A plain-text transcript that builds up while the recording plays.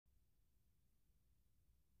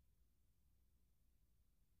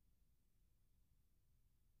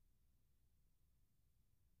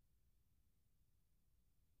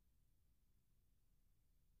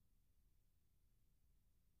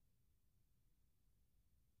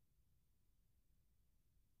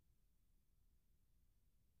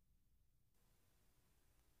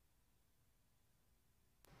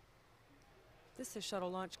This is shuttle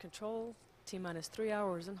launch control, T-minus 3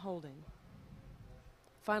 hours and holding.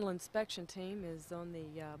 Final inspection team is on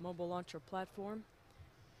the mobile launcher platform,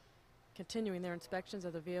 continuing their inspections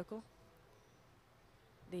of the vehicle.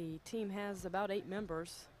 The team has about 8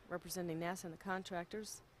 members representing NASA and the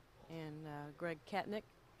contractors, and Greg Katnick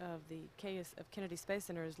of the Kennedy Space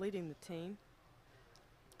Center is leading the team.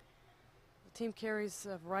 The team carries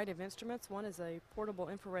a variety of instruments. One is a portable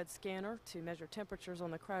infrared scanner to measure temperatures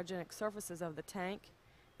on the cryogenic surfaces of the tank,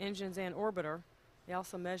 engines, and orbiter. They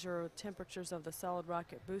also measure temperatures of the solid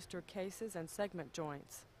rocket booster cases and segment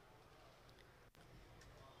joints.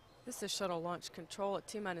 This is shuttle launch control at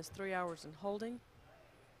T-minus 3 hours and holding.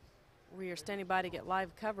 We are standing by to get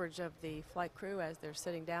live coverage of the flight crew as they're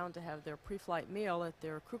sitting down to have their pre-flight meal at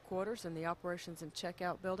their crew quarters in the operations and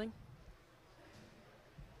checkout building.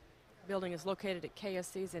 The building is located at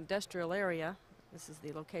KSC's industrial area. This is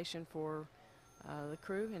the location for the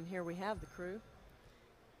crew, and here we have the crew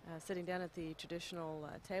sitting down at the traditional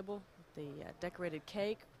table, the decorated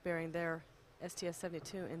cake bearing their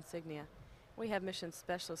STS-72 insignia. We have mission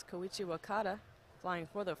specialist Koichi Wakata flying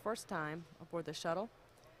for the first time aboard the shuttle.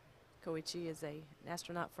 Koichi is an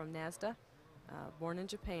astronaut from NASDA, born in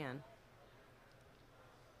Japan.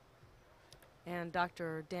 And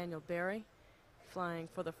Dr. Daniel Berry flying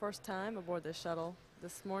for the first time aboard the shuttle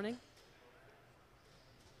this morning.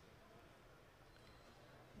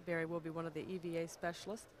 Berry will be one of the EVA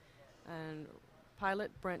specialists. And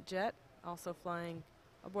pilot Brent Jett also flying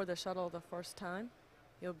aboard the shuttle the first time.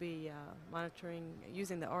 He'll be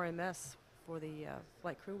using the RMS for the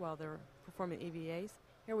flight crew while they're performing EVAs.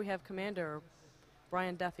 Here we have Commander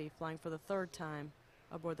Brent Duffy flying for the 3rd time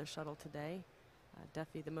aboard the shuttle today.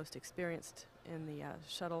 Duffy, the most experienced in the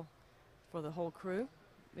shuttle for the whole crew.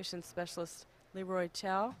 Mission specialist Leroy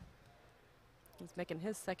Chiao, he's making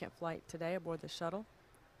his 2nd flight today aboard the shuttle.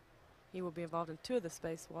 He will be involved in 2 of the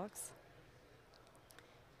spacewalks.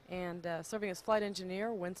 And serving as flight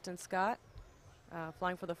engineer, Winston E,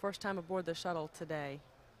 flying for the first time aboard the shuttle today.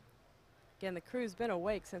 Again, the crew's been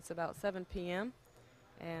awake since about 7 p.m.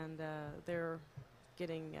 and they're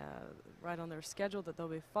getting right on their schedule that they'll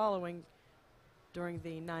be following during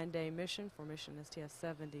the 9-day mission for mission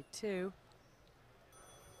STS-72.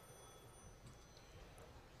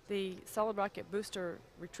 The solid rocket booster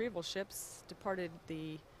retrieval ships departed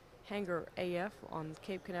the hangar AF on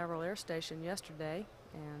Cape Canaveral Air Station yesterday,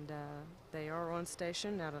 and they are on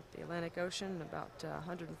station out at the Atlantic Ocean about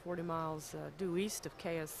 140 miles due east of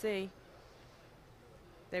KSC.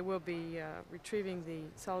 They will be retrieving the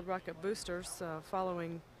solid rocket boosters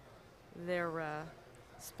following their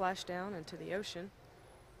splashdown into the ocean,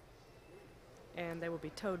 and they will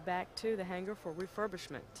be towed back to the hangar for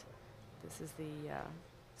refurbishment. This is the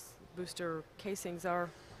booster casings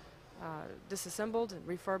are disassembled and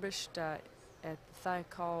refurbished at the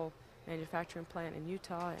Thiokol manufacturing plant in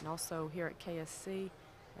Utah, and also here at KSC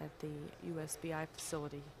at the USBI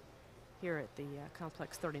facility here at the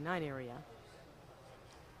Complex 39 area.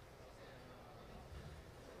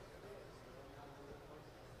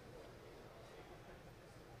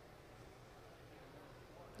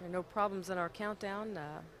 There are no problems in our countdown.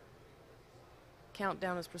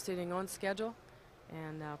 Countdown is proceeding on schedule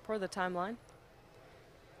and per the timeline.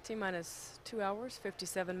 T-minus 2 hours,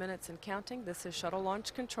 57 minutes and counting. This is shuttle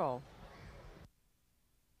launch control.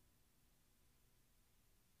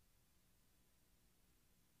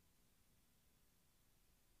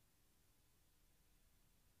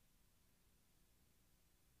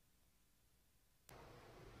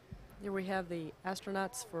 Here we have the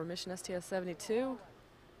astronauts for mission STS-72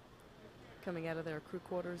 coming out of their crew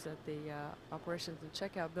quarters at the operations and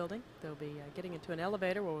checkout building. They'll be getting into an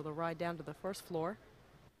elevator where they'll ride down to the 1st floor.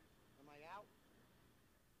 Am I out?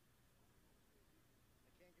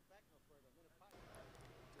 I can't get back no further. I'm in a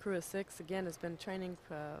pipe. Crew of 6 again has been training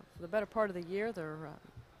for the better part of the year. They're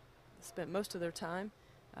spent most of their time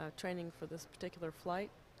training for this particular flight.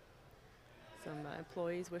 Some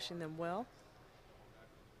employees wishing them well.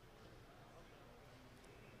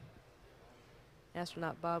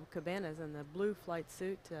 Astronaut Bob Cabanas in the blue flight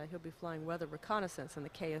suit. He'll be flying weather reconnaissance in the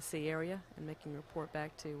KSC area and making a report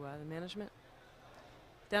back to the management.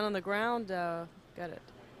 Down on the ground, got a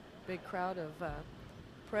big crowd of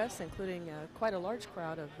press, including quite a large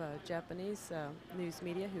crowd of Japanese news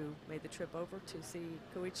media who made the trip over to see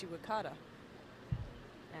Koichi Wakata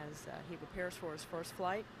as he prepares for his first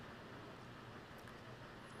flight.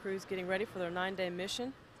 Crew's getting ready for their 9-day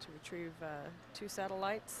mission to retrieve 2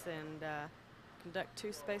 satellites and conduct 2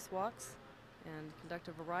 spacewalks and conduct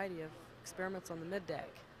a variety of experiments on the middeck.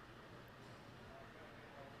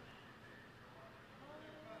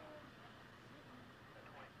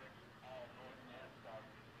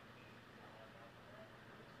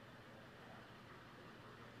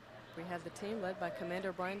 We have the team led by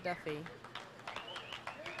Commander Brent Duffy.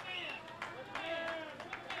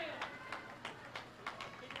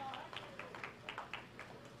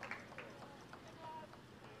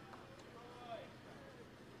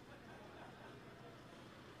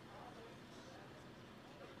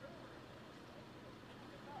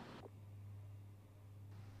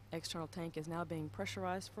 External tank is now being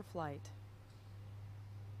pressurized for flight.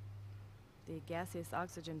 The gaseous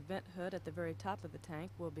oxygen vent hood at the very top of the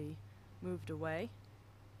tank will be moved away,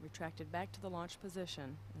 retracted back to the launch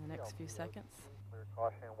position in the next few seconds. Clear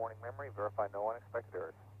caution and warning memory. Verify no unexpected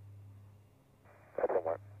errors. That's all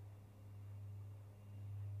right.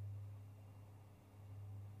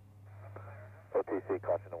 OTC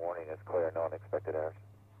caution and warning is clear. No unexpected errors.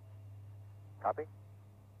 Copy.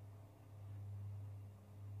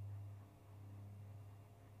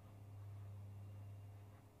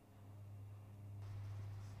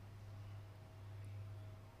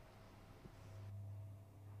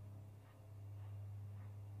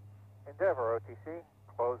 Endeavour OTC,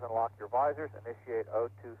 close and lock your visors, initiate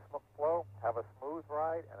O2 smoke flow, have a smooth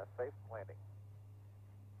ride and a safe landing.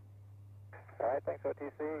 All right, thanks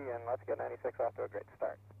OTC, and let's get 96 off to a great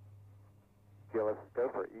start. GLS go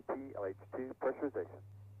for EP LH2 pressurization.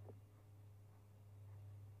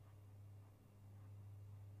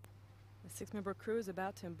 The 6-member crew is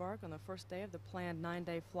about to embark on the first day of the planned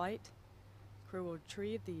 9-day flight. Crew will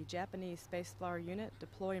retrieve the Japanese SpaceFlyer unit,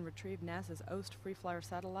 deploy and retrieve NASA's AST Free Flyer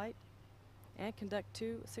satellite, and conduct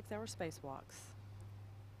 2 6-hour spacewalks.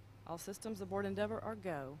 All systems aboard Endeavour are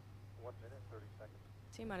go. 1 minute, 30 seconds.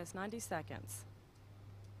 T-minus 90 seconds.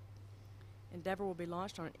 Endeavour will be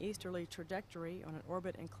launched on an easterly trajectory on an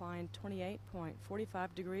orbit inclined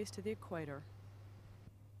 28.45 degrees to the equator.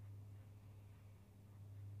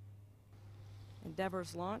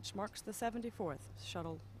 Endeavour's launch marks the 74th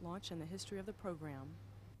shuttle launch in the history of the program.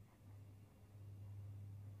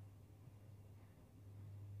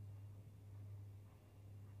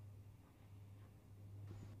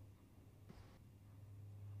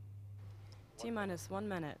 T-minus 1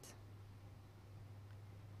 minute.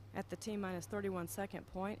 At the T-minus 31 second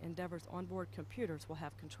point, Endeavour's onboard computers will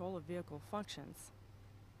have control of vehicle functions.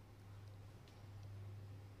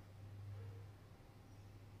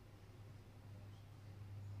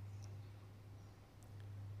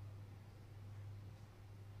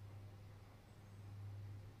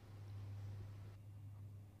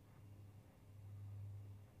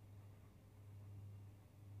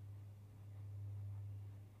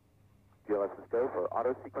 GLS is go for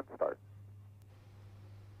auto sequence start.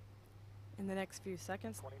 In the next few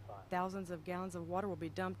seconds, 25. thousands of gallons of water will be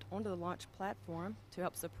dumped onto the launch platform to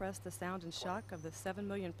help suppress the sound and shock of the 7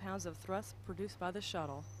 million pounds of thrust produced by the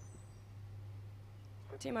shuttle.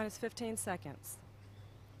 T-minus 15 seconds.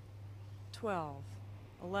 12,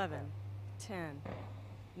 11, 10,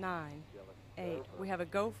 9, 8. We have a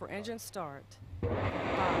go for engine start.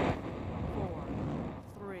 5, 4,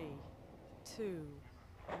 3, 2,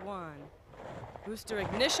 1. Booster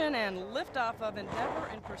ignition and liftoff of Endeavour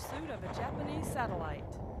in pursuit of a Japanese satellite.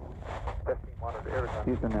 Testing monitor air.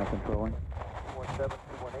 Houston now controlling. 217,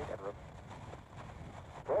 218, and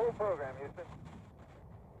roll program, Houston.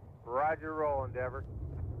 Roger, roll, Endeavour.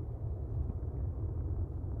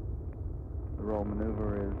 The roll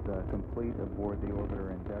maneuver is complete aboard the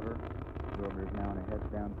orbiter Endeavour. The orbiter is now in a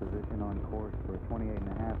heads-down position on course for a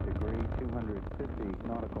 28.5 degree, 250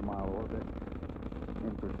 nautical mile orbit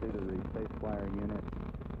in pursuit of the SpaceFlyer unit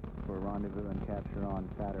for rendezvous and capture on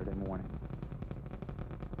Saturday morning.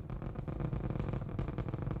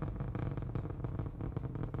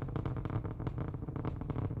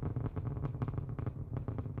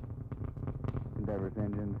 Endeavour's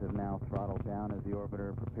engines have now throttled down as the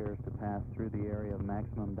orbiter prepares to pass through the area of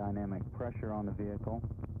maximum dynamic pressure on the vehicle.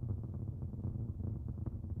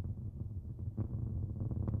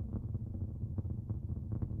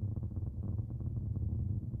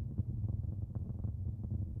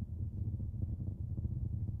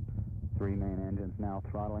 Three main engines now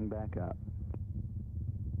throttling back up.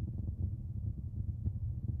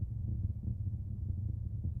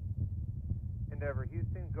 Endeavour,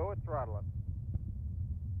 Houston, go at throttle up.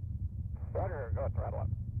 Roger, go at throttle up.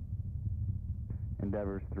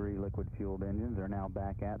 Endeavour's 3 liquid-fueled engines are now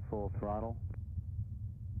back at full throttle.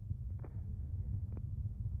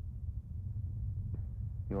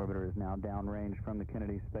 The orbiter is now downrange from the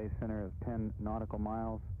Kennedy Space Center of 10 nautical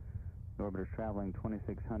miles. The orbiter is traveling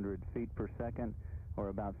 2,600 feet per second, or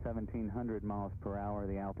about 1,700 miles per hour.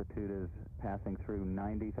 The altitude is passing through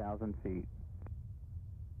 90,000 feet.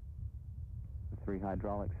 The 3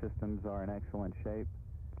 hydraulic systems are in excellent shape,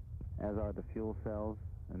 as are the fuel cells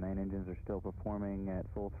The main engines are still performing at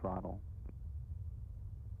full throttle.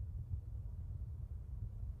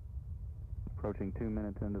 Approaching 2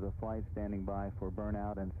 minutes into the flight, standing by for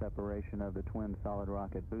burnout and separation of the twin solid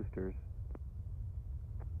rocket boosters.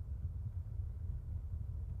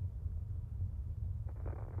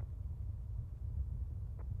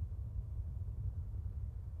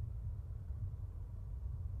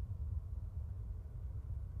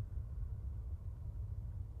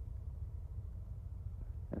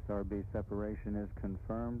 SRB separation is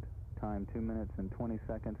confirmed. Time 2 minutes and 20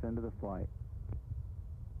 seconds into the flight.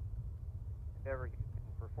 Endeavour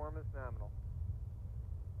Houston, performance nominal.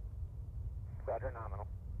 Roger, nominal.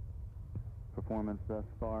 Performance thus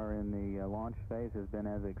far in the launch phase has been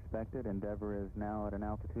as expected. Endeavour is now at an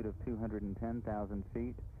altitude of 210,000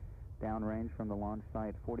 feet. Downrange from the launch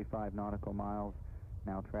site 45 nautical miles,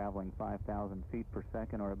 now traveling 5,000 feet per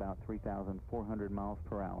second or about 3,400 miles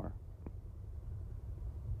per hour.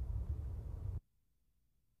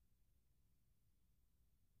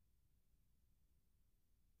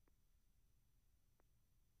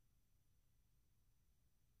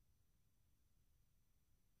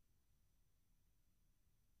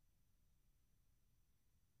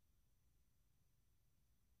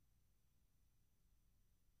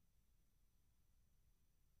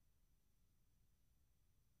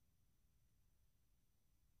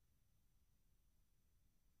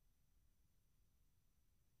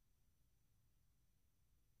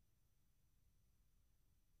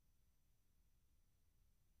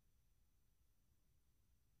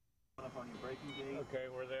 Up on your braking gate. Okay,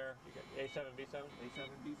 we're there. You got A7, B7? A7,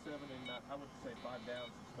 B7, and I would say 5 downs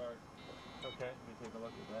to start. Okay. Let me take a look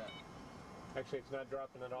at that. Actually, it's not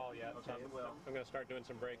dropping at all yet. Okay, so well. I'm going to start doing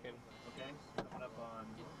some braking. Okay, coming up on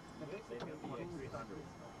AST-Flyer 300.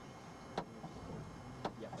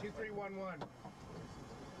 Yeah. 2311.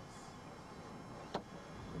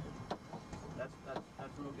 That's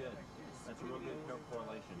real good. That's a real good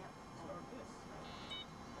correlation.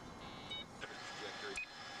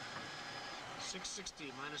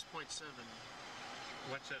 660 minus 0.7.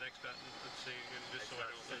 What's that X button? Let's see, just so I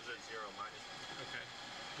don't lose it. 0 minus. Okay.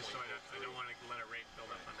 Just so I don't want to let a rate build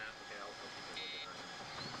up on that. Okay, I'll keep it a little bit higher.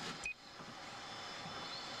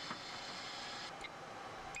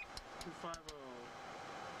 250.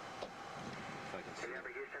 Endeavour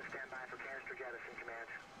Houston, stand by for canister jettison, command.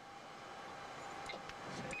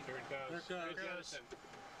 Here it goes. There it goes. Good jettison.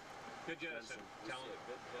 Good jettison. Tell him.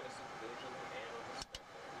 Good jettison, vision, and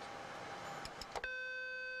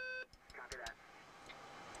Copy that.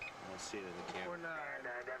 Let's see it in the camera. 49. And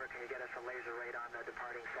Endeavour, can you get us a laser rate on the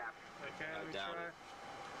departing SAP? Okay, I let me doubt try. it.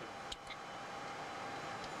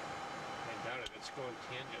 I doubt it. It's going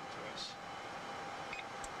tangent to us.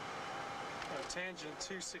 Tangent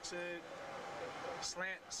 268.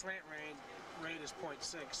 Slant rate is 0.6.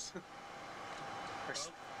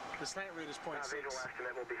 The slant rate is 0.6. Visual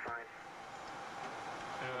estimate will be fine.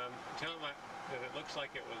 Tell him that it looks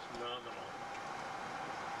like it was nominal.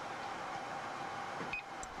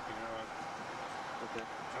 You know, Okay.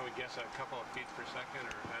 I would guess a couple of feet per second,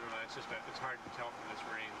 or I don't know. It's just it's hard to tell from this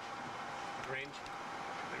range. Range,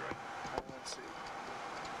 Leroy. Let's see.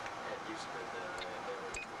 Yeah, you spent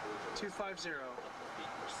 250.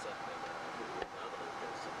 feet per second.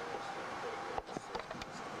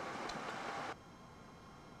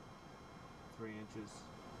 3 inches.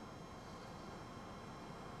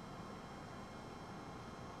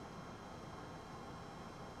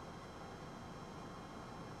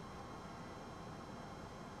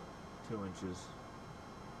 Two inches.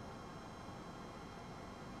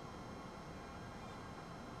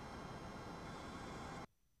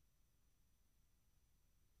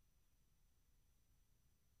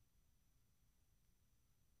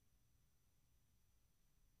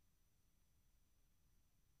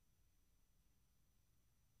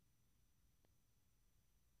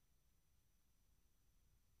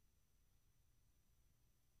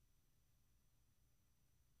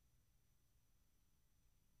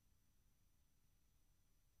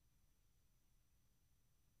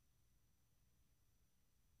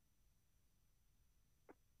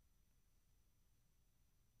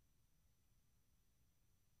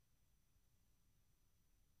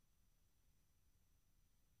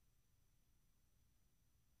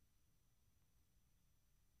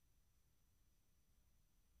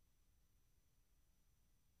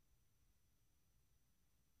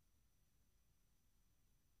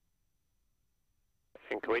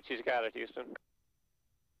 And Koichi's got it, Houston.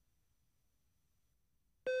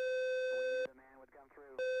 The man would come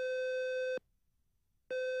through.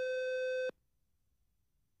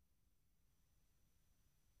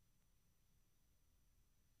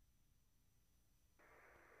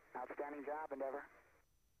 Outstanding job, Endeavour.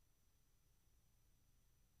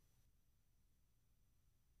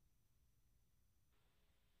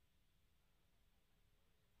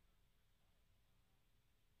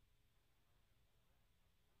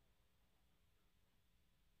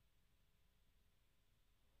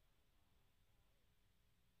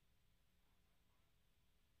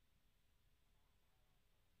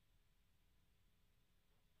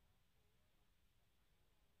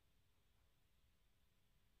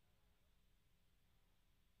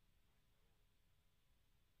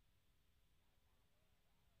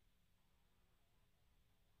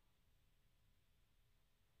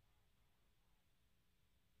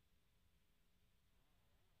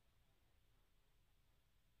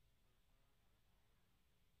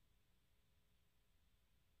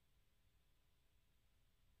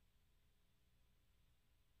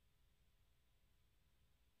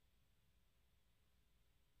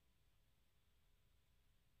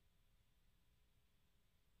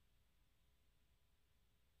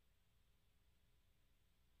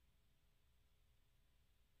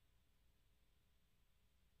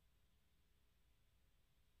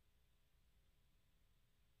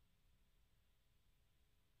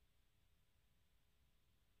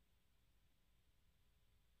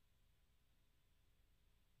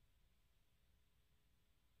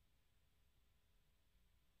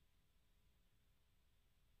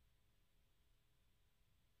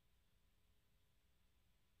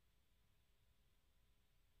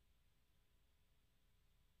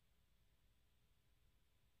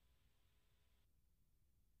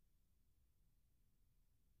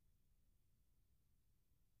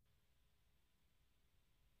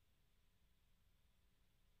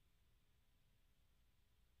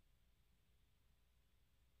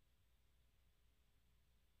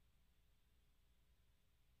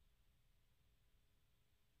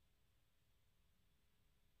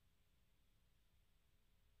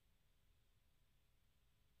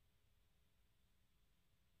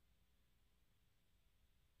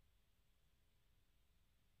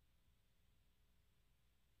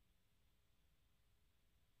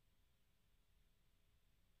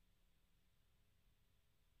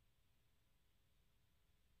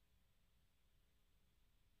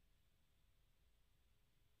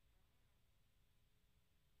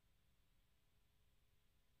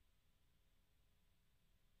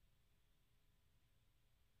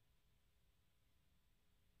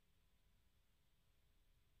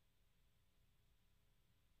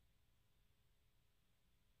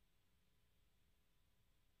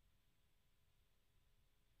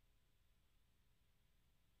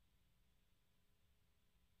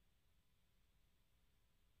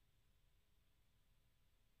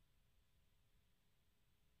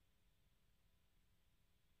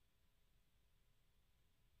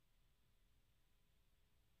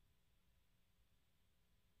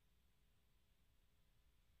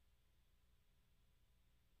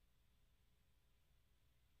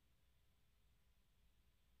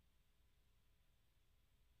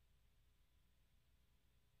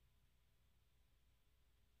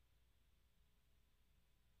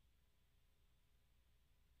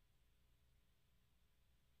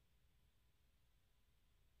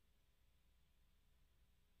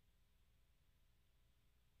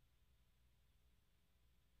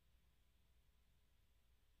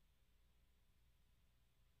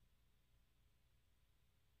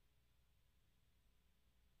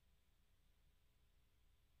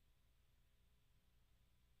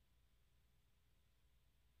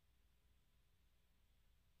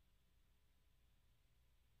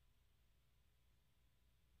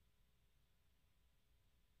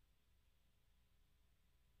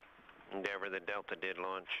 Endeavour, the Delta did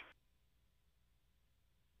launch.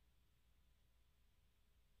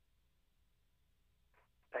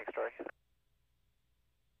 Thanks, Troy.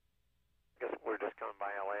 Guess we're just coming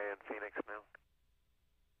by LA and Phoenix now.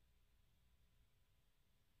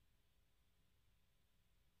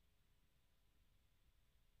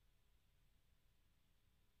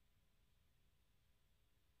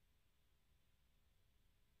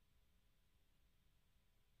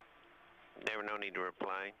 Endeavour, no need to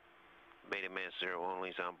reply. Beta mass 0 only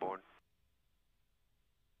is on board.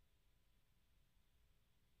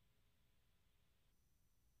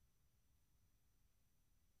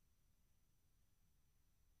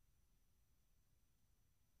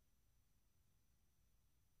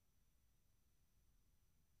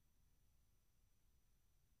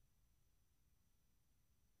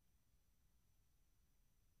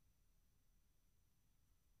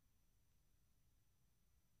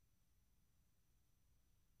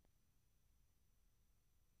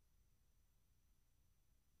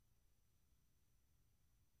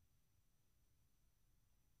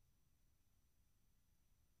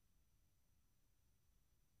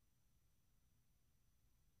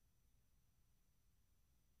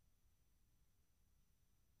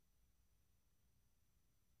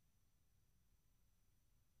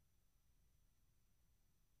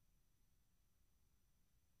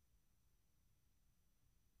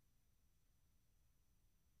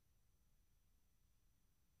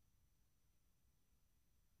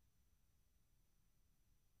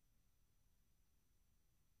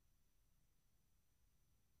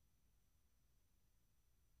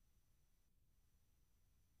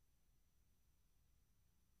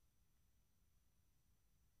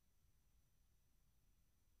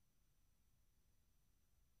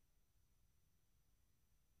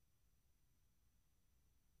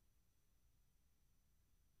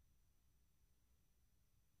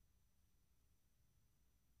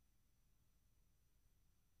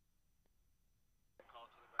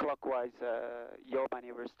 Clockwise, yaw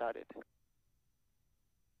maneuver started. Great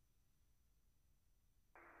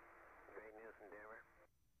news, Endeavour.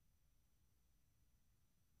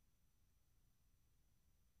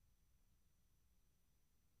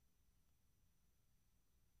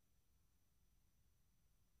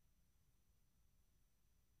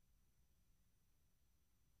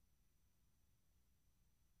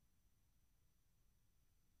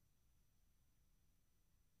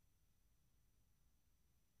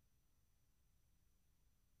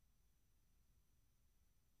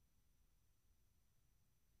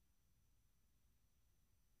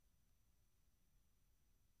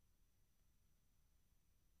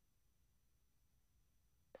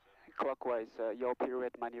 Clockwise, yaw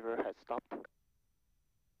pirouette maneuver has stopped. Copy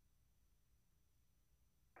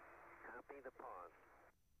the pause.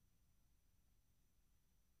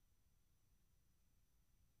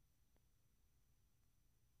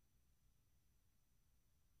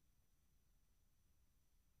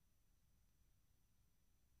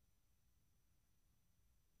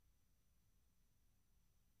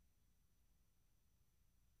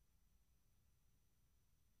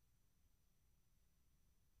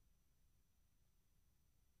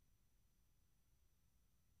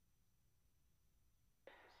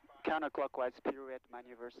 Counterclockwise pirouette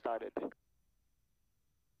maneuver started. Thank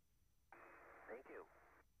you.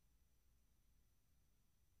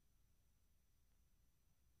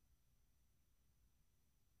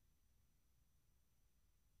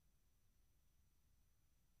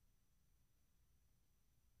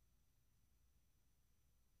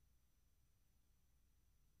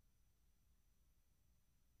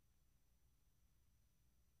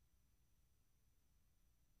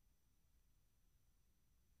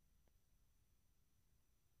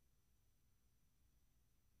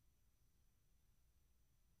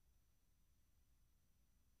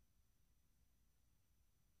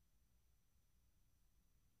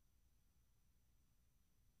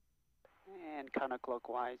 And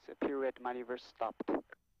counterclockwise, pirouette maneuver stopped. Copy.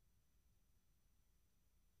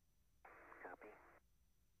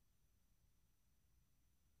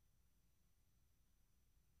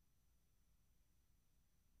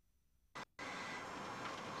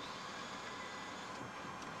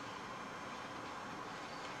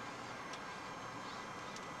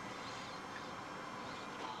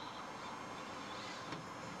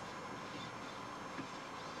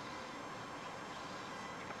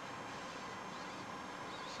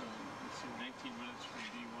 So it's in 19 minutes from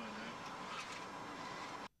D1, right?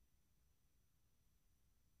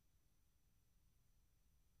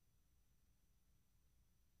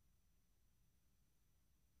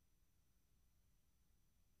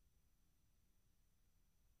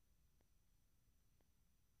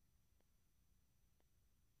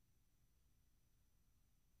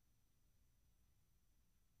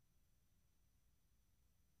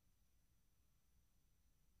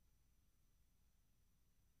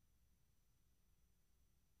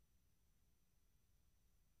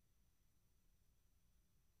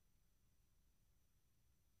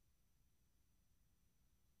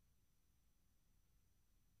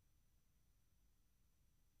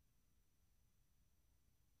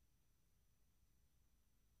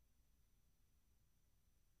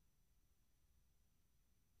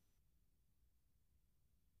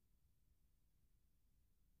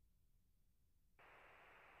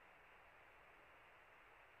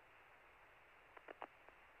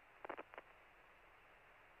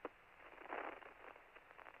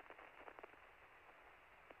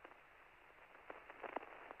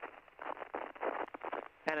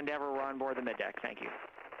 And Endeavour, we're on board the middeck. Thank you.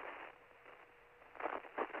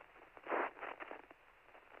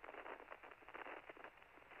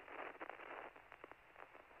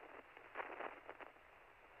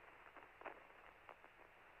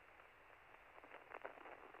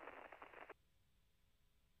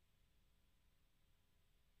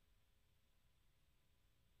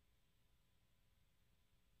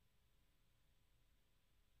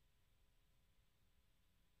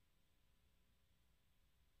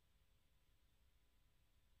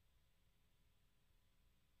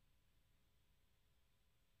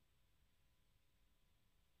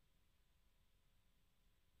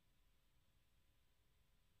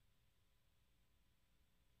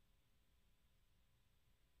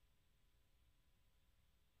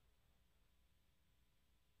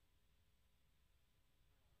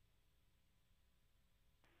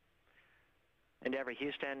 Endeavour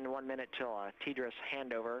Houston, 1 minute till TDRS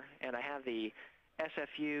handover, and I have the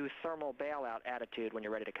SFU thermal bailout attitude when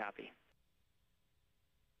you're ready to copy.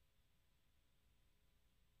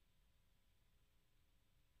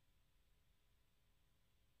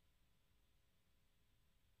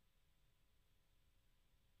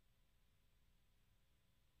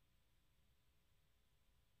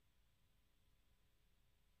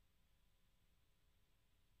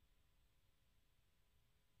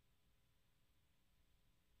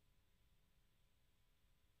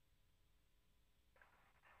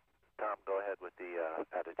 ahead with the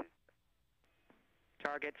attitude.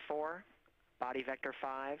 Target 4, body vector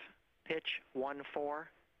 5, pitch 14,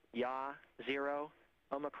 yaw 0,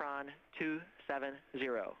 Omicron 270.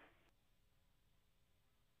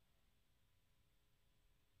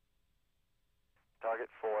 Target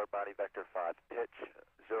 4, body vector 5, pitch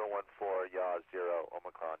 014, yaw 0,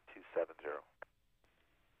 Omicron 270.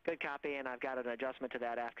 Good copy, and I've got an adjustment to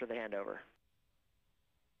that after the handover.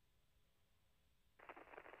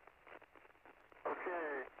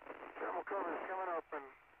 Okay, thermal cover is coming open.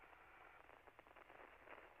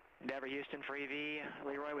 Endeavour Houston for EV.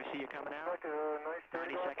 Leroy, we see you coming out. Like a nice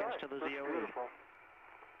 90 seconds to the That's ZOE. beautiful.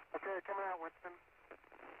 Okay, coming out, Winston.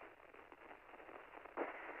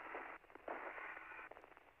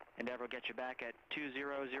 Endeavour will get you back at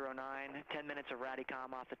 2009. 10 minutes of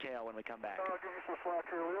Radicom off the tail when we come back. I'll give you some slack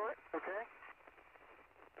here, Leroy. Okay.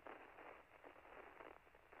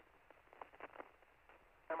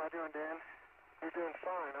 How am I doing, Dan? You're doing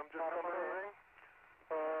fine. I'm just on my ring.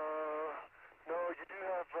 No, you do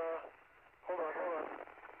have, hold on.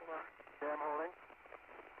 Yeah, I'm holding.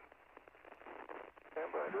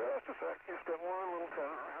 Stand by just a sec. Just got one little turn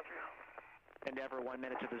around you. Endeavour, 1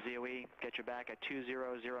 minute to the ZOE. Get you back at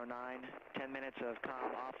 2009. 10 minutes of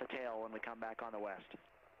comm off the tail when we come back on the west.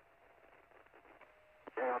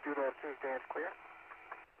 Yeah, I'll do that as soon as Dan's clear.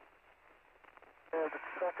 Yeah, just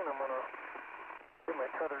a second. I'm going to get my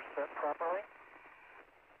tethers set properly.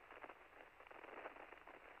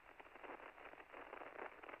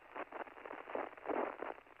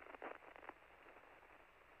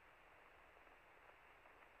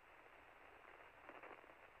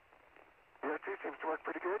 The RT seems to work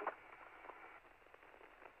pretty good.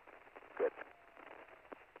 Good.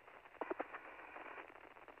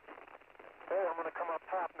 Hey, I'm going to come up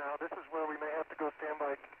top now. This is where we may have to go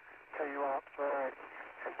standby, tell you off. All right.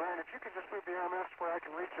 And Brian, if you can just move the RMS where I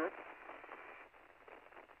can reach it.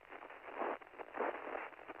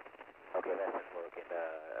 Okay, that's not working.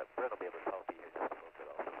 Brent will be able to talk to you just a little bit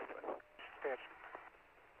also. Yes.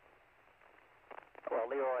 Well,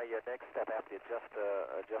 Leroy, your next step after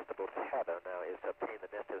the adjustable tether now is to obtain the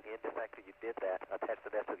necessary end effector. You did that. Attach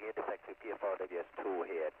the necessary end effector to PFRWS tool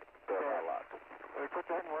head. Thermal lock. Let me put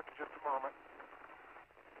that in work in just a moment.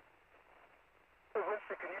 Hey,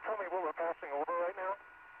 Winston, can you tell me what we're passing over right now?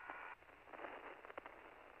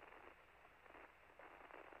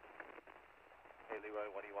 Hey, Leroy,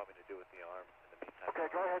 what do you want me to do with the arm in the meantime? Okay,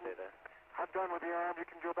 go ahead. I'm done with the arm. You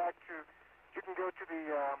can go back to, the,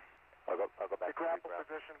 I'll go back the to grapple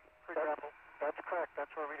position. Pre-grapple. That's correct.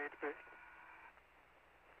 That's where we need to be.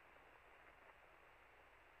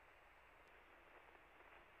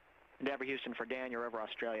 Endeavour Houston for Dan, you're over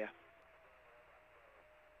Australia.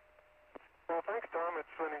 Well, thanks, Tom. It's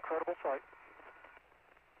an incredible sight.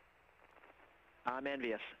 I'm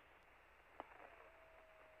envious.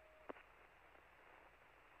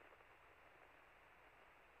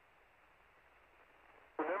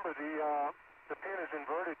 Remember, the pin is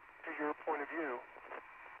inverted to your point of view,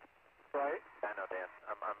 right? I know, Dan.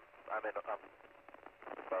 I'm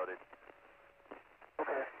loaded.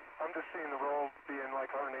 Okay. I'm just seeing the roll being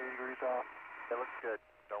like 180 degrees off. It looks good.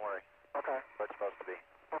 Don't worry. Okay. Where it's supposed to be.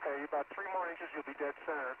 Okay, about 3 more inches, you'll be dead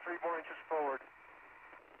center. 3 more inches forward.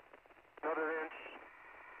 Another inch.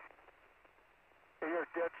 You're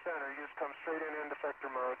dead center. You just come straight in end effector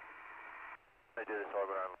mode. I do this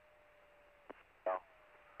orbit on.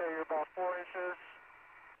 Okay, you're about 4 inches.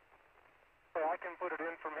 Okay, I can put it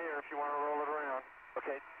in from here if you want to roll it around.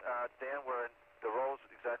 Okay, Dan, we're in. The roll's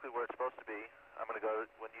exactly where it's supposed to be. I'm going to go,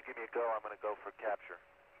 when you give me a go, I'm going to go for capture.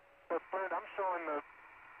 But Brent, I'm showing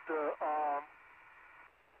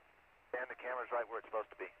Dan, the camera's right where it's supposed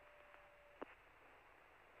to be.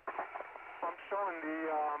 I'm showing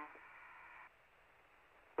the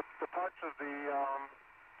parts of the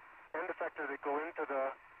end effector that go into the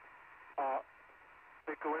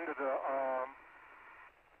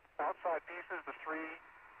outside pieces, the 3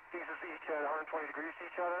 pieces each at 120 degrees to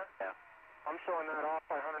each other. Yeah. I'm showing that off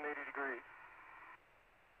by 180 degrees.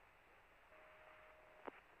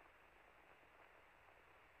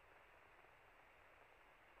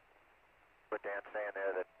 But Dan's saying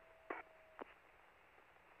there that...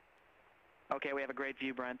 Okay, we have a great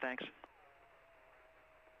view, Brent. Thanks.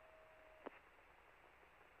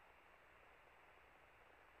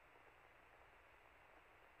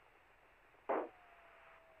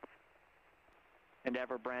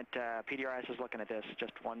 Endeavour, Brent, PDRS is looking at this.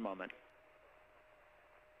 Just 1 moment.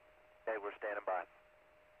 Okay, we're standing by.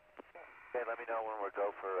 Okay, let me know when we're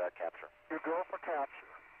go for capture. You go for capture.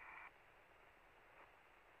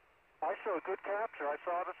 I show good capture. I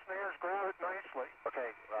saw the snares grab it nicely. Okay,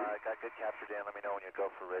 I got good capture, Dan. Let me know when you go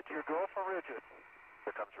for rigid. You go for rigid.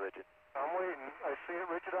 Here comes rigid. I'm waiting. I see it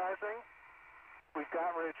rigidizing. We've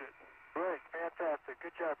got rigid. Great, fantastic.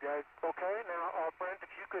 Good job, guys. Okay, now, Brent, if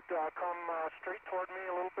you could come straight toward me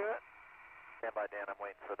a little bit. Stand by, Dan. I'm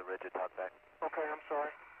waiting for the rigid talkback. Okay, I'm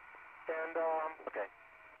sorry. And, okay.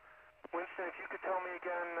 Winston, if you could tell me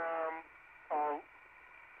again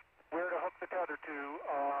where to hook the tether to,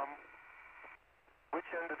 which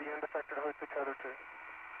end of the end effector to hook the tether to.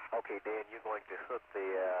 Okay, Dan, you're going to hook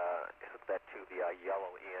that to the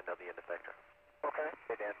yellow end of the end effector. Okay.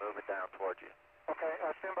 Okay, Dan, move it down towards you. Okay,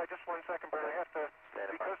 stand by just 1 second, Brent. I have to,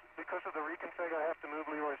 because of the reconfig, I have to move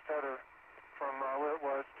Leroy's tether from where it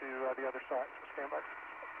was to the other side. So stand by.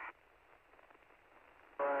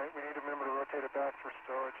 All right, we need to remember to rotate it back for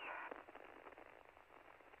storage.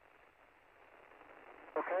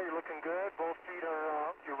 Okay, you're looking good. Both feet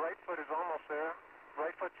are, your right foot is almost there.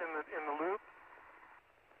 Right foot's in the loop.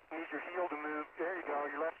 You need your heel to move. There you go,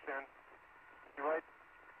 your left's in. Your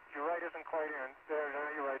right isn't quite in. There,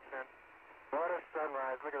 now your right's in. What a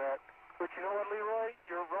sunrise, look at that. But you know what, Leroy?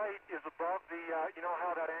 Your right is above the, you know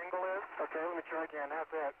how that angle is? Okay, let me try again.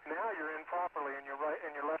 How's that? Now you're in properly, and your right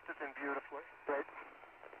and your left is in beautifully. Right?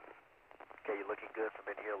 Okay, you're looking good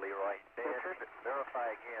from in here, Leroy. Dan, okay.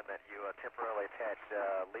 Verify again that you temporarily attached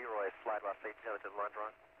Leroy's flight loss safety tether to the lunge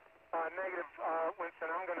run. Negative,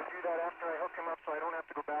 Winston. I'm going to do that after I hook him up so I don't have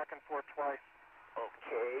to go back and forth twice.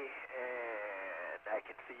 Okay, and I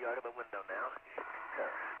can see you out of the window now.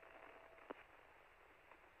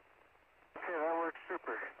 Okay, that works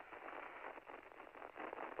super.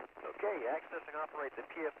 Okay, access and operate the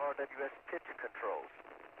PFRWS picture controls.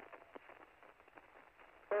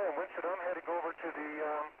 Hey, Winston, I'm heading over to the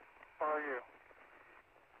RU.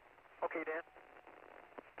 Okay, Dan.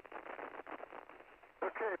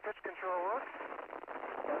 Okay, pitch control works.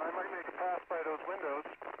 And I might make a pass by those windows.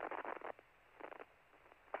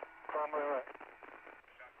 On my right.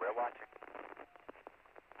 We're watching.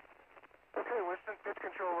 Okay, Winston, pitch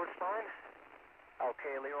control works fine.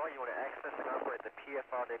 Okay, Leroy, you want to access and operate the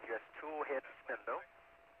PFRWS tool head spindle.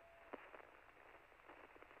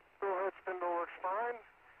 Tool head spindle works fine.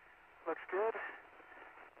 Looks good.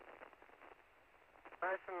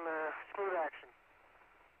 Nice and smooth action.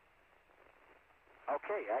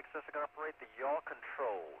 Okay, access and operate the yaw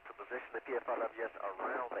control to position the PFRWS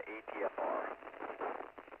around the ATFR.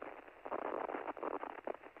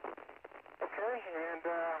 Okay, and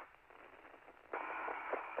that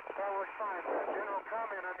works fine. General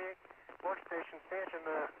comment on the workstation stanchion,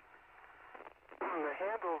 the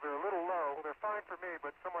handles are a little low. They're fine for me,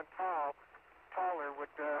 but someone taller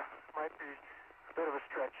might be a bit of a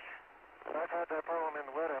stretch. I've had that problem in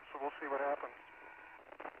the wet app, so we'll see what happens.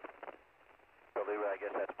 So, Leroy, I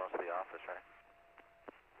guess that's mostly office, right?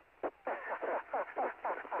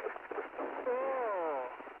 Oh.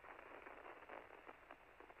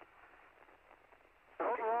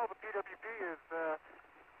 Overall, the PWP is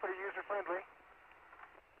pretty user-friendly.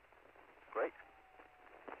 Great.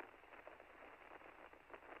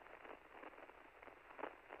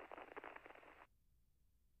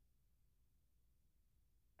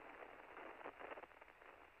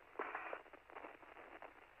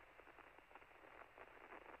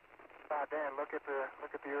 Dan, look at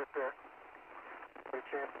the earth there. Wait,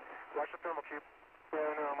 chance. Watch the thermal cube. Yeah,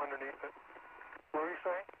 I know, I'm underneath it. What were you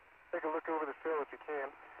saying? Take a look over the sill if you can.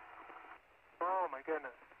 Oh my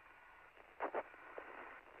goodness.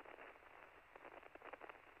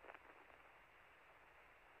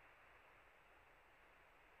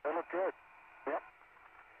 That looked good. Yep.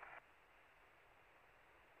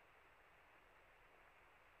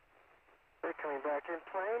 They're coming back in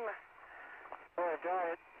plane. Oh, I got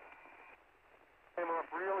it. Came off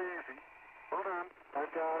real easy. Hold on. I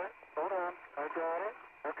got it. Hold on. I got it.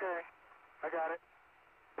 Okay. I got it.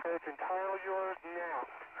 Okay, it's entirely yours now.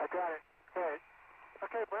 I got it. Okay.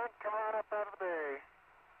 Okay, Brent, come on up out of the bay.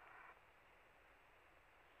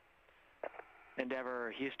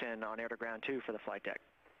 Endeavour, Houston on air to ground 2 for the flight deck.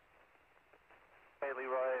 Hey,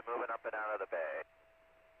 Leroy, moving up and out of the bay.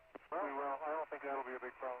 Well, I don't think that'll be a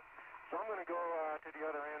big problem. So I'm going to go to the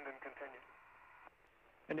other end and continue.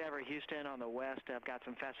 Endeavour, Houston on the west. I've got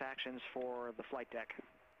some fast actions for the flight deck.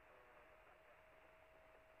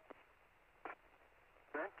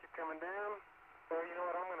 Brent, keep coming down. So you know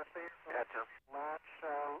what, I'm going to save some latch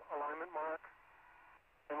alignment mark,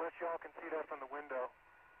 unless y'all can see that from the window.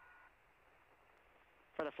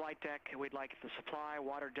 For the flight deck, we'd like the supply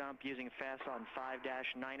water dump using FES on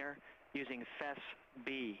 5-9er, using FES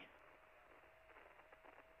B.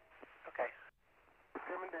 Okay.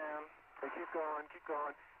 Coming down. Okay, keep going, keep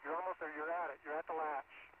going. You're almost there, you're at it, you're at the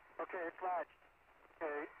latch. Okay, it's latched.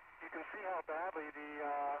 Okay, you can see how badly the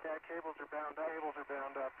cables are bound up. Cables are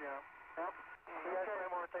bound up, yeah. Yep. You guys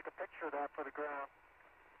might want to take a picture of that for the ground.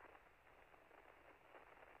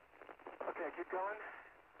 Okay, keep going.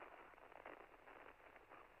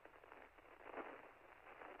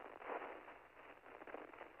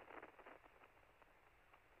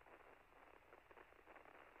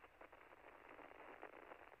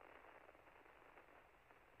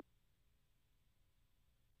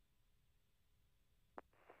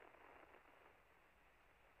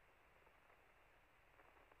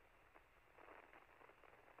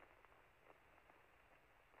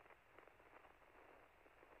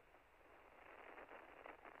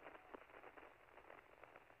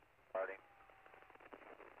 Starting.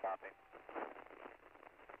 Stopping.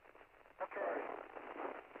 Okay.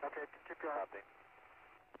 Okay, keep going. Stopping.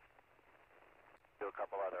 Do a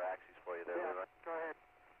couple other axes for you there, Yeah, Leroy. go ahead.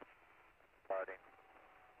 Starting.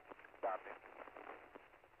 Stopping.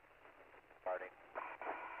 Starting.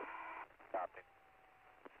 Stopping.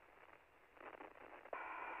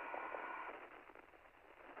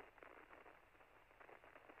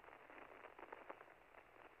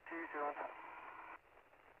 Easy on.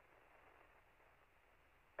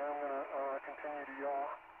 I'm going to continue to yaw.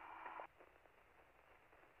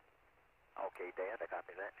 Okay, Dan, I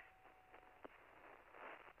copy that.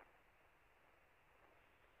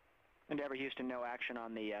 Endeavour Houston, no action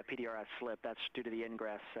on the PDRS slip. That's due to the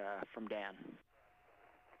ingress from Dan.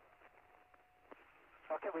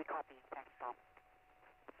 Okay, we copy. Thanks, Tom.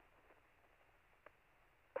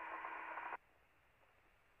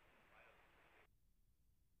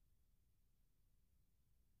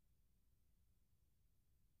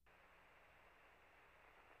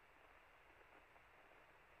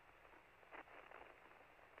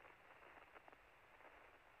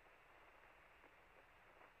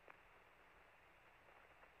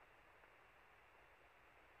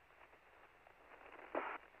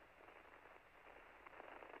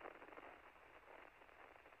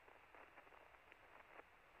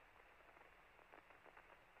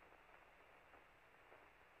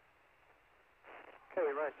 Okay,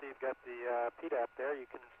 right, so you've got the PDAP there. You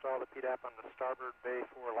can install the PDAP on the starboard bay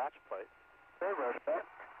 4 latch plate. Okay, roger that.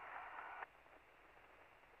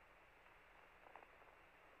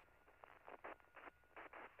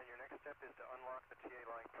 And your next step is to unlock the TA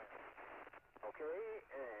line clamp. Okay,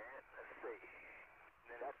 and let's see.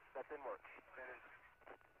 And then that's in work.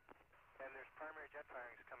 And there's primary jet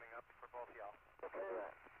firings coming up for both y'all. Okay.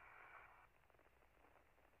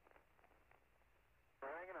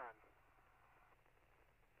 We're hanging on.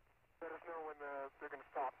 Let us know when they're going to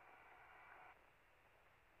stop.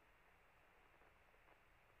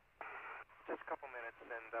 Just a couple minutes and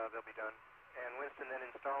they'll be done. And Winston, then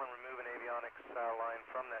install and remove an avionics line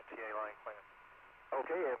from that TA line clamp.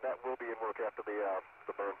 Okay, and that will be in work after the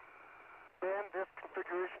burn. Then this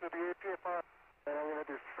configuration of the APFR, and I'm going to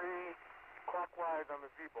do 3 clockwise on the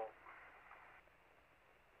Z-bolt.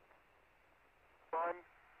 1,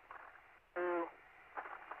 2,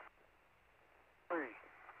 3.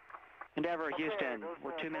 Endeavour Okay, Houston, those,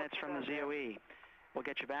 we're 2 minutes from the ZOE. We'll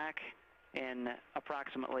get you back in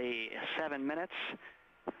approximately 7 minutes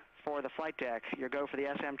for the flight deck. Your go for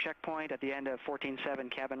the SM checkpoint at the end of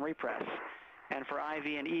 14.7 cabin repress. And for IV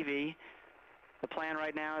and EV, the plan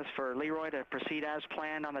right now is for Leroy to proceed as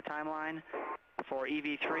planned on the timeline. For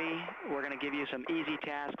EV3, we're going to give you some easy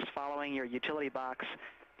tasks following your utility box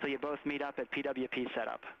so you both meet up at PWP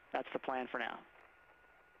setup. That's the plan for now.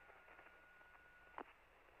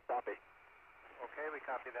 Copy. Okay, we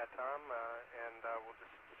copy that, Tom, and we'll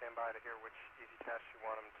just stand by to hear which easy tasks you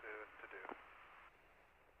want them to do.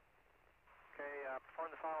 Okay,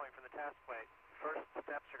 perform the following for the task plate. First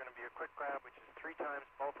steps are going to be a quick grab, which is 3 times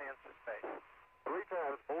both hands to space. 3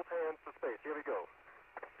 times both hands to space. Here we go.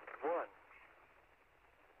 1,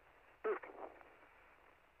 2,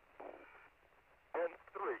 and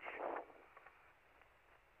 3.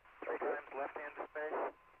 3 times left hand to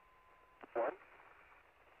space. 1,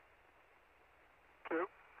 2,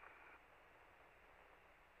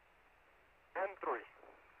 and 3.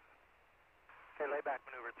 Okay, layback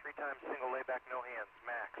maneuver. 3 times single layback, no hands,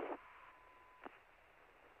 max.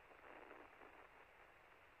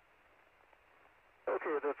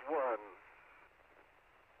 Okay, that's 1.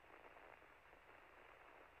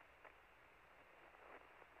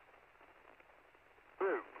 2.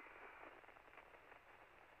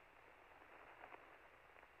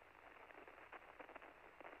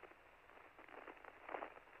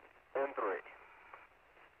 And 3.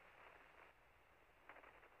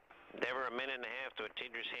 Endeavour, a minute and a half to a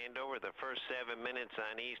TDRS handover. The first 7 minutes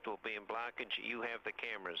on east will be in blockage. You have the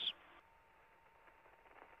cameras.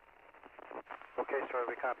 Okay, sir,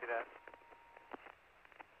 we copy that.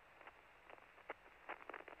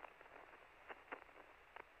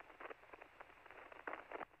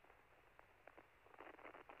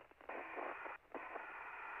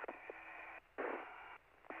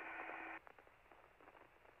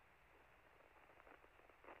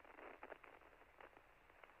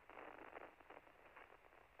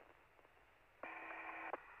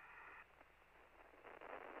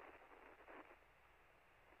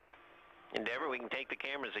 Endeavour, we can take the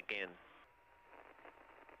cameras again.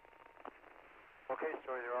 Okay,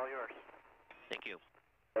 sir, they're all yours. Thank you.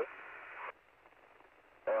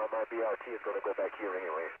 My BRT is going to go back here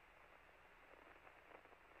anyway.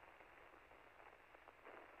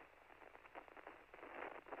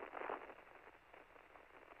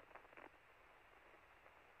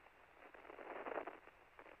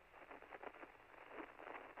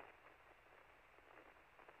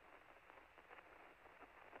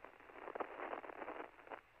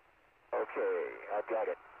 Okay, I've got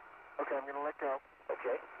it. Okay, I'm going to let go.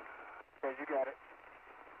 Okay. Okay, you got it.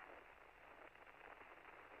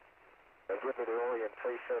 And give me the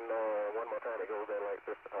orientation one more time. It goes in like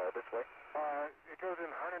this way? It goes in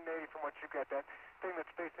 180 from what you got. That thing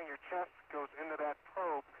that's facing your chest goes into that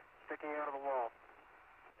probe sticking out of the wall.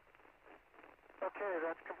 Okay,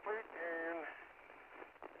 that's complete, and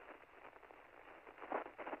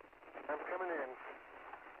I'm coming in.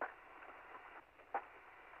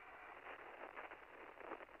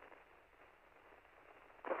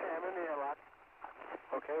 Okay, I'm in the airlock.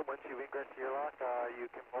 Okay, once you egress the airlock, you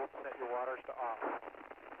can both set your waters to off.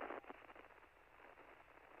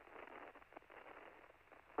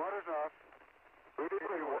 Water's off.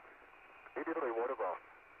 Immediately, water's off.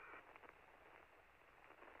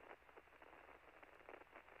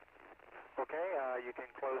 Okay, you can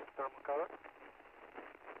close the thermal cover.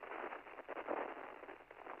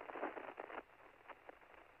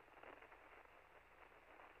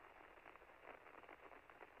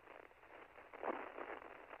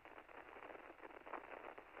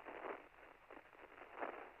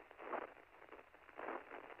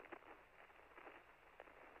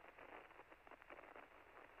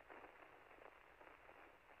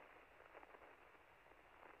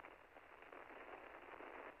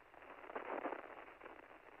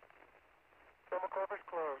 Thermal cover's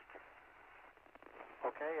closed.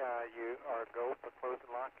 Okay, you are go for close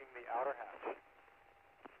and locking the outer hatch.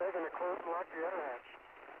 They're going to close and lock the outer hatch.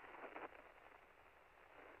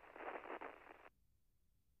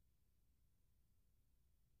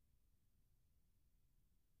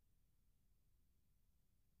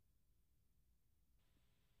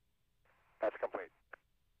 That's complete.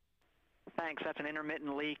 Thanks. That's an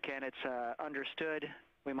intermittent leak, and it's understood.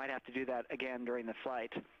 We might have to do that again during the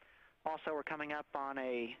flight. Also, we're coming up on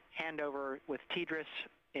a handover with TDRS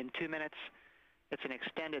in 2 minutes. It's an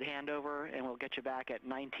extended handover, and we'll get you back at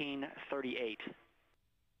 1938.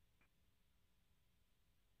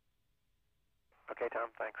 Okay, Tom,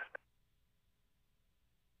 thanks.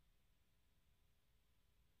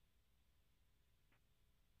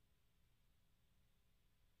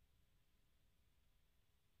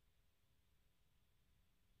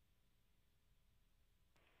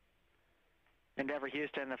 Endeavour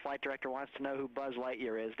Houston, the flight director wants to know who Buzz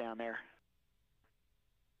Lightyear is down there.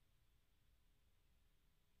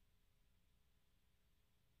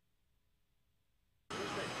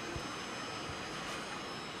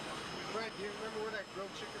 Brent, do you remember where that grilled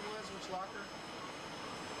chicken was? Which locker?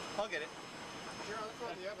 I'll get it. Sure, I'll throw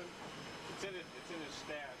it in the oven. It's in his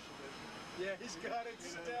stash. Yeah, he's got it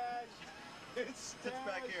stashed. It's stashed. It's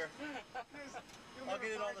back here. I'll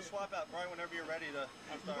get it on the swap out, Brian, whenever you're ready to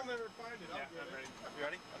start. You'll never find it. I'll Yeah, get I'm it. ready. You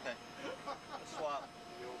ready? Okay. Let's swap.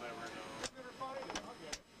 You'll never know. You'll never find it. I'll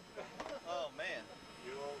get it. Oh, man.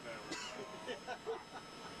 You'll never know.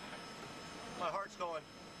 My heart's going,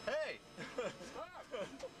 hey!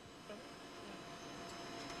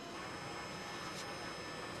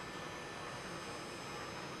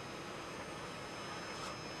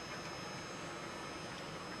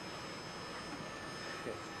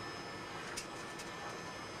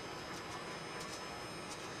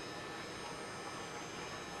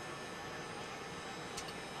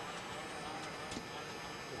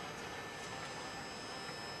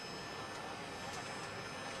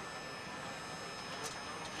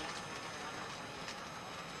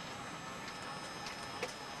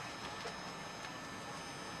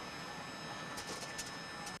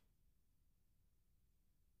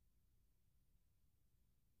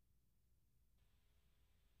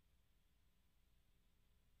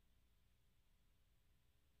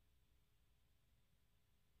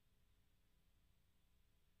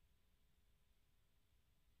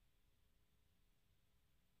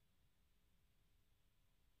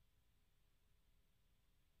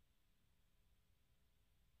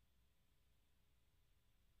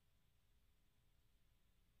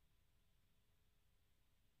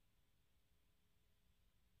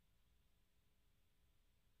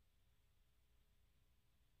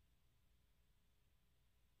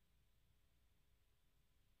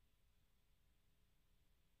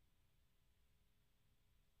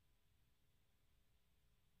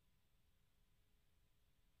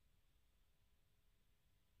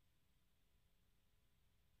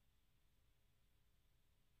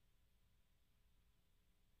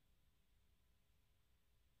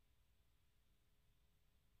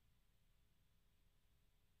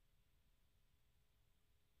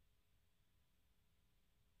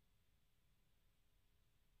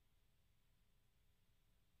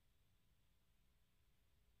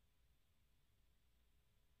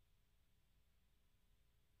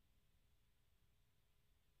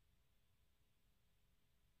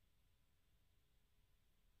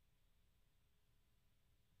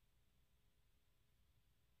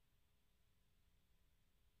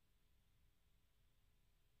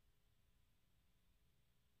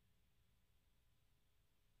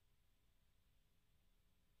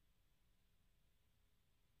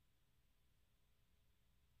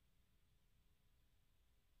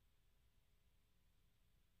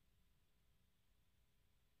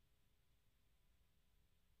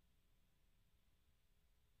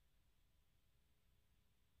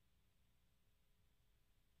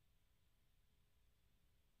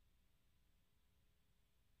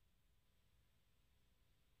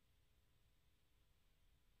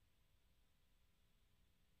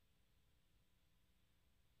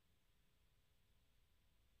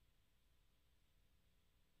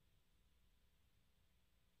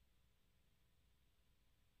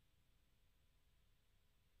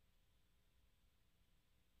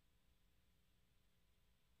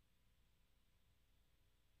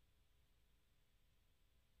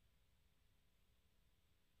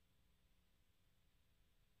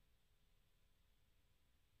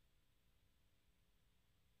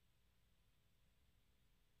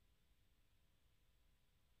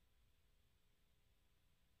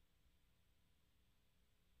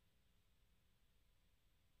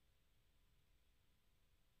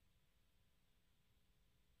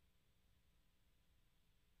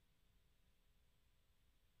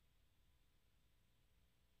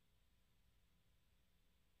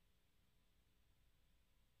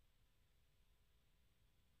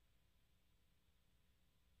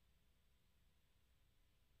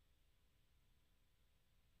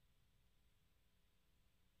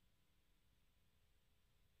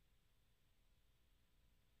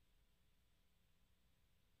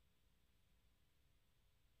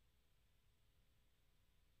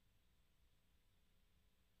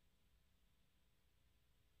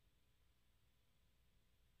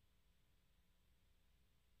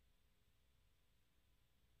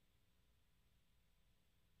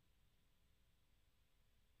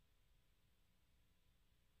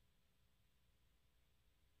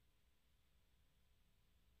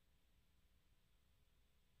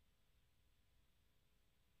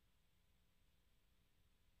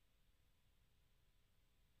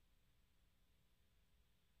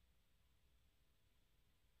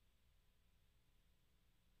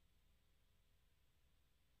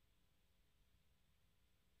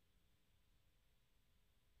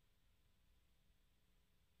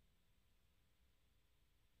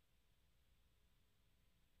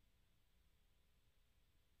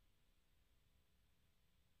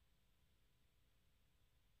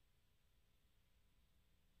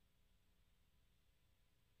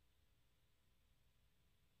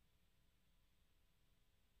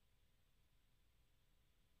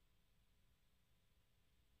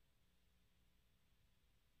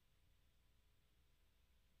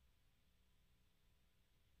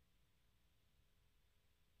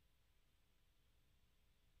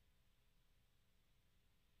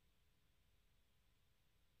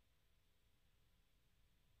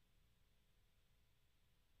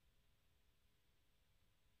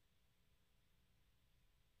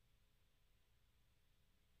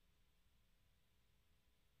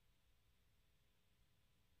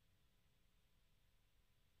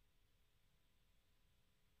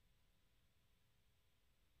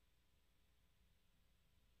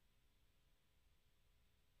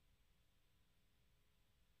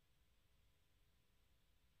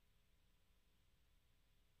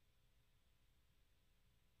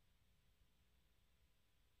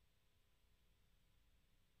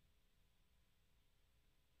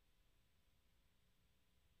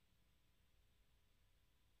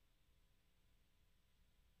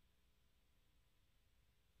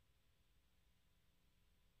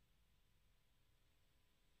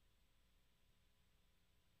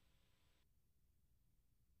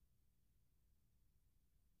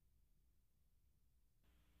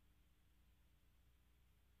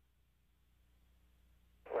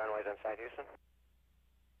 inside Houston.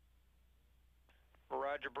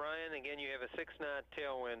 Roger, Brian. Again, you have a 6-knot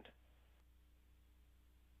tailwind.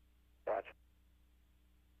 Roger.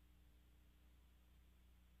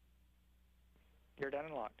 Gear down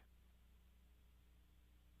and locked.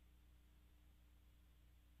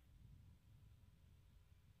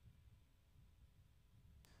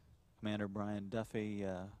 Commander Brian Duffy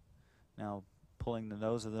now pulling the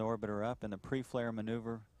nose of the orbiter up in the pre-flare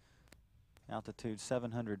maneuver, altitude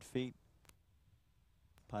 700 feet.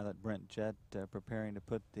 Pilot Brent Jett preparing to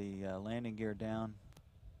put the landing gear down.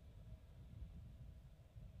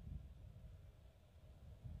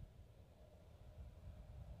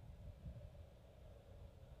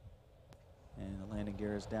 And the landing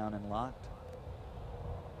gear is down and locked.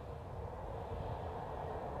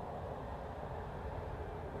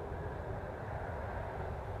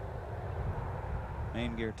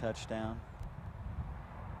 Main gear touchdown.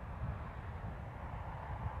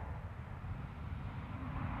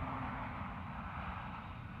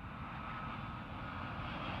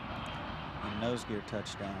 And nose gear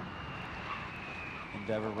touchdown.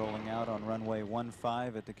 Endeavour rolling out on runway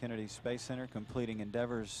 15 at the Kennedy Space Center, completing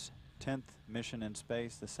Endeavour's 10th mission in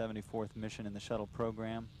space, the 74th mission in the shuttle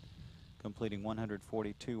program, completing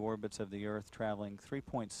 142 orbits of the Earth, traveling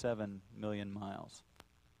 3.7 million miles.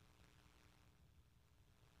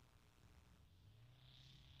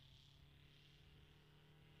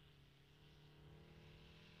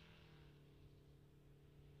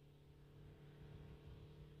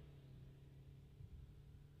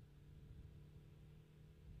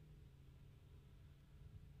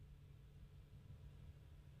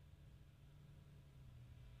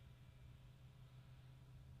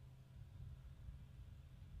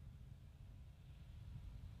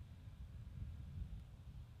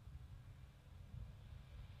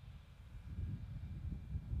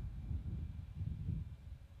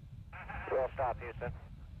 Wheel stop, Houston.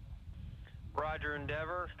 Roger,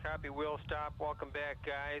 Endeavour. Copy, wheel stop. Welcome back,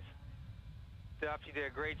 guys. Duffy, you did a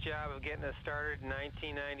great job of getting us started in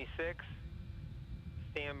 1996.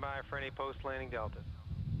 Stand by for any post-landing deltas.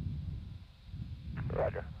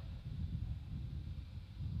 Roger.